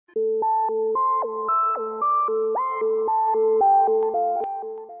You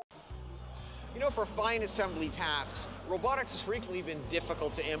know, for fine assembly tasks, robotics has frequently been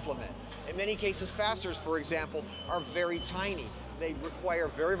difficult to implement. In many cases, fasteners, for example, are very tiny. They require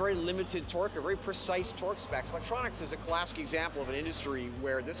very, very limited torque, or very precise torque specs. Electronics is a classic example of an industry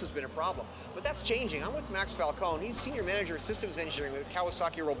where this has been a problem. But that's changing. I'm with Max Falcone. He's Senior Manager of Systems Engineering with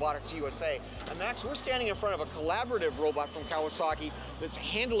Kawasaki Robotics USA. And Max, we're standing in front of a collaborative robot from Kawasaki that's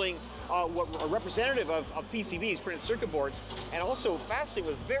handling a representative of PCBs, printed circuit boards, and also fastening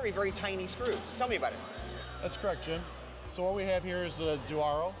with very, very tiny screws. Tell me about it. That's correct, Jim. So what we have here is the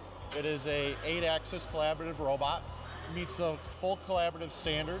Duaro. It is a 8-axis collaborative robot. It meets the full collaborative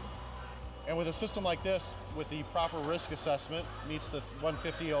standard. And with a system like this, with the proper risk assessment, meets the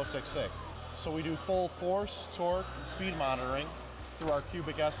 150.066. So we do full force, torque, and speed monitoring through our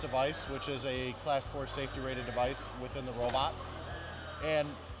Cubic S device, which is a Class 4 safety rated device within the robot. And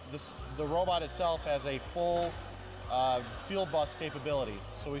the robot itself has a full field bus capability.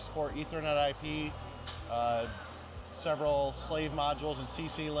 So we support Ethernet IP, several slave modules and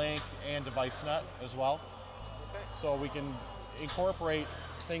CC-Link and DeviceNet as well. Okay. So we can incorporate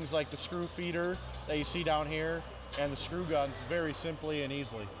things like the screw feeder that you see down here and the screw guns very simply and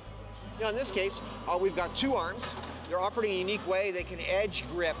easily. Now in this case, we've got two arms. They're operating in a unique way. They can edge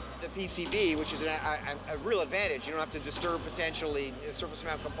grip the PCB, which is a real advantage. You don't have to disturb potentially surface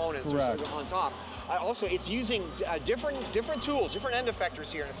mount components or something on top. Also, it's using different tools, different end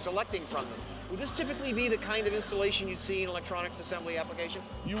effectors here, and it's selecting from them. Would this typically be the kind of installation you'd see in electronics assembly application?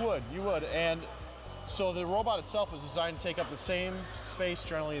 You would. And so the robot itself is designed to take up the same space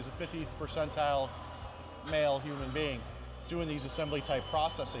generally as a 50th percentile male human being doing these assembly type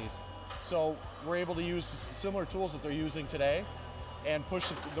processes. So we're able to use similar tools that they're using today and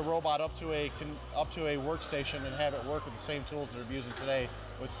push the robot up to a workstation and have it work with the same tools they're using today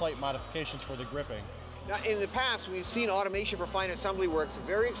with slight modifications for the gripping. Now, in the past, we've seen automation for fine assembly works.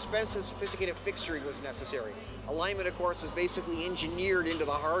 Very expensive, sophisticated fixturing was necessary. Alignment, of course, is basically engineered into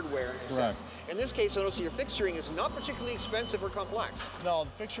the hardware in a sense. In this case, notice your fixturing is not particularly expensive or complex. No,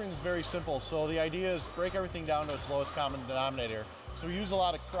 the fixturing is very simple. So the idea is break everything down to its lowest common denominator. So we use a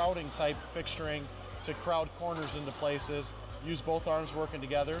lot of crowding type fixturing to crowd corners into places, use both arms working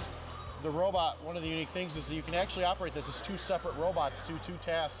together. The robot, one of the unique things is that you can actually operate this as two separate robots to two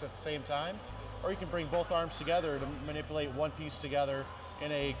tasks at the same time, or you can bring both arms together to manipulate one piece together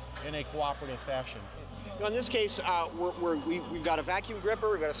in a cooperative fashion. Now in this case, we've got a vacuum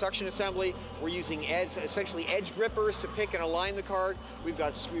gripper, we've got a suction assembly, we're using essentially edge grippers to pick and align the card,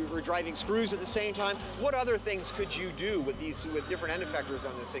 we're driving screws at the same time. What other things could you do with different end effectors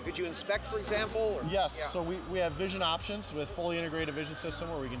on this thing? Could you inspect, for example? Or? Yes, yeah. So we have vision options with fully integrated vision system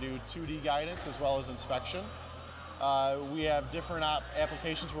where we can do 2D guidance as well as inspection. We have different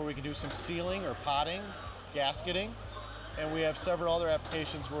applications where we can do some sealing or potting, gasketing, and we have several other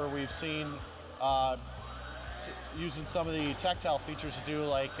applications where we've seen using some of the tactile features to do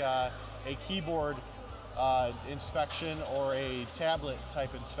like a keyboard inspection or a tablet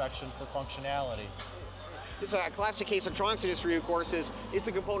type inspection for functionality. It's a classic case of electronics industry, of course, is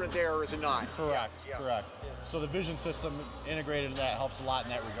the component there or is it not? Correct, yeah. Correct. Yeah. So the vision system integrated in that helps a lot in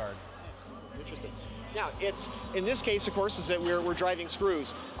that regard. Interesting. Now, in this case, of course, is that we're driving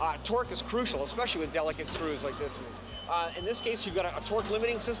screws. Torque is crucial, especially with delicate screws like this. In this case, you've got a torque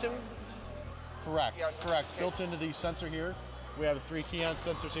limiting system. Correct, correct. Okay. Built into the sensor here, we have 3 Keonn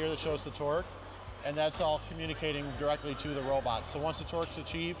sensors here that shows the torque, and that's all communicating directly to the robot. So once the torque's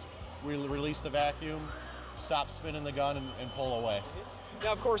achieved, we release the vacuum, stop spinning the gun, and pull away.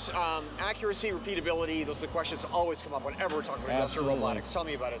 Now, of course, accuracy, repeatability, those are the questions that always come up whenever we're talking about industrial robotics. Tell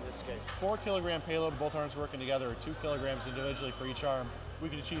me about it in this case. 4 kilogram payload, both arms working together, or 2 kilograms individually for each arm. We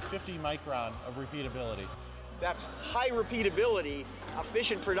can achieve 50 micron of repeatability. That's high repeatability,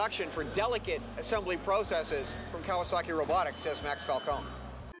 efficient production for delicate assembly processes from Kawasaki Robotics, says Max Falcone.